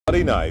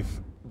Bloody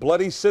knife,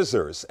 bloody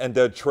scissors, and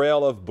a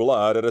trail of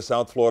blood at a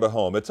South Florida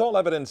home. It's all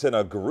evidence in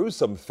a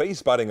gruesome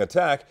face-biting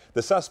attack.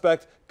 The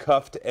suspect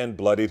cuffed and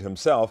bloodied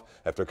himself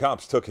after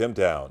cops took him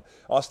down.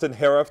 Austin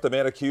Harrouff, the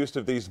man accused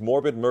of these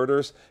morbid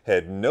murders,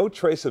 had no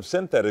trace of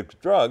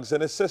synthetic drugs in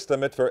his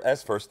system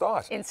as first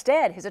thought.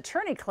 Instead, his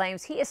attorney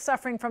claims he is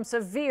suffering from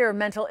severe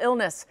mental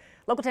illness.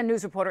 Local 10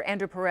 News reporter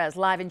Andrew Perez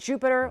live in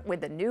Jupiter with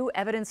the new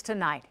evidence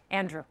tonight.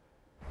 Andrew.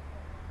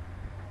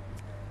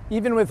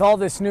 Even with all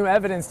this new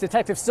evidence,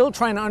 detectives still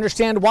trying to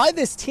understand why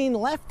this teen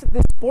left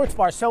the sports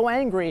bar so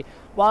angry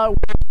while he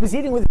was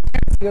eating with his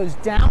parents. He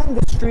goes down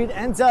the street,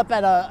 ends up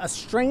at a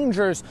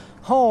stranger's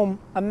home.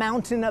 A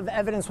mountain of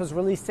evidence was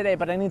released today,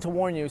 but I need to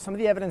warn you, some of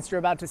the evidence you're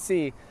about to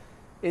see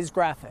is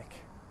graphic.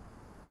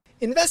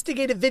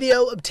 Investigative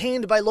video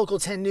obtained by Local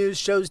 10 News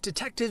shows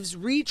detectives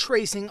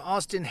retracing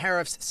Austin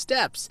Harrouff's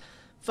steps.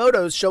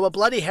 Photos show a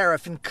bloody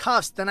Harrouff in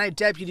cuffs the night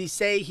deputies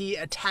say he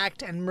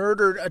attacked and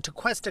murdered a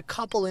Tequesta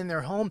couple in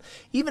their home,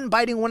 even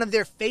biting one of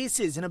their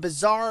faces in a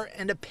bizarre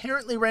and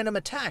apparently random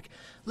attack.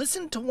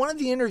 Listen to one of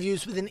the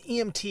interviews with an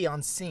EMT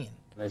on scene.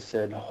 They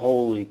said,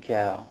 "Holy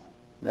cow,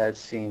 that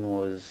scene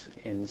was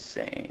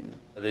insane."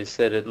 They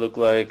said it looked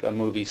like a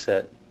movie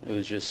set. It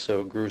was just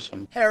so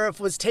gruesome. Harrouff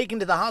was taken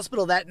to the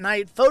hospital that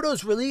night.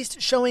 Photos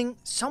released showing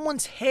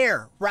someone's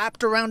hair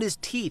wrapped around his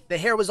teeth. The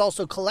hair was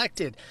also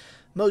collected.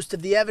 Most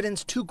of the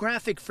evidence too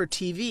graphic for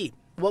TV.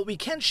 What we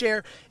can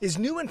share is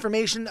new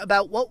information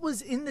about what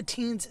was in the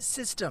teen's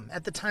system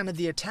at the time of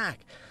the attack.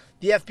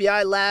 The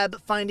FBI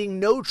lab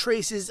finding no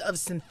traces of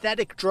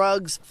synthetic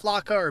drugs,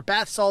 flakka, or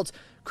bath salts.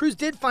 Crews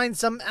did find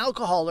some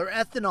alcohol or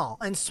ethanol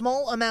and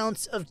small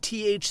amounts of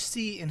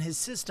THC in his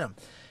system.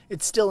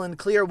 It's still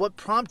unclear what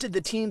prompted the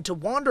teen to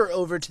wander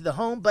over to the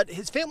home, but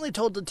his family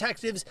told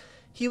detectives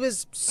he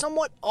was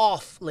somewhat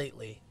off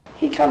lately.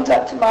 He comes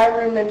up to my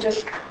room and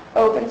just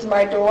opens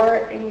my door,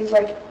 and he's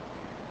like,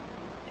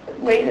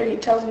 later he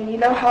tells me, "You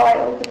know how I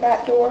opened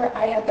that door?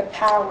 I had the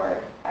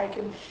power. I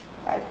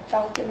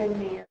felt it in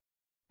me."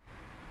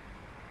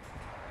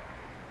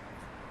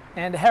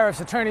 And Harrouff's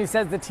attorney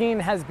says the teen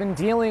has been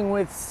dealing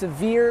with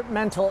severe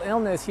mental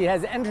illness. He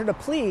has entered a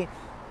plea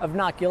of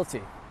not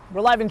guilty.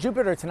 We're live in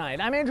Jupiter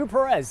tonight. I'm Andrew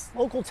Perez,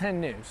 Local 10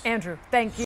 News. Andrew, thank you.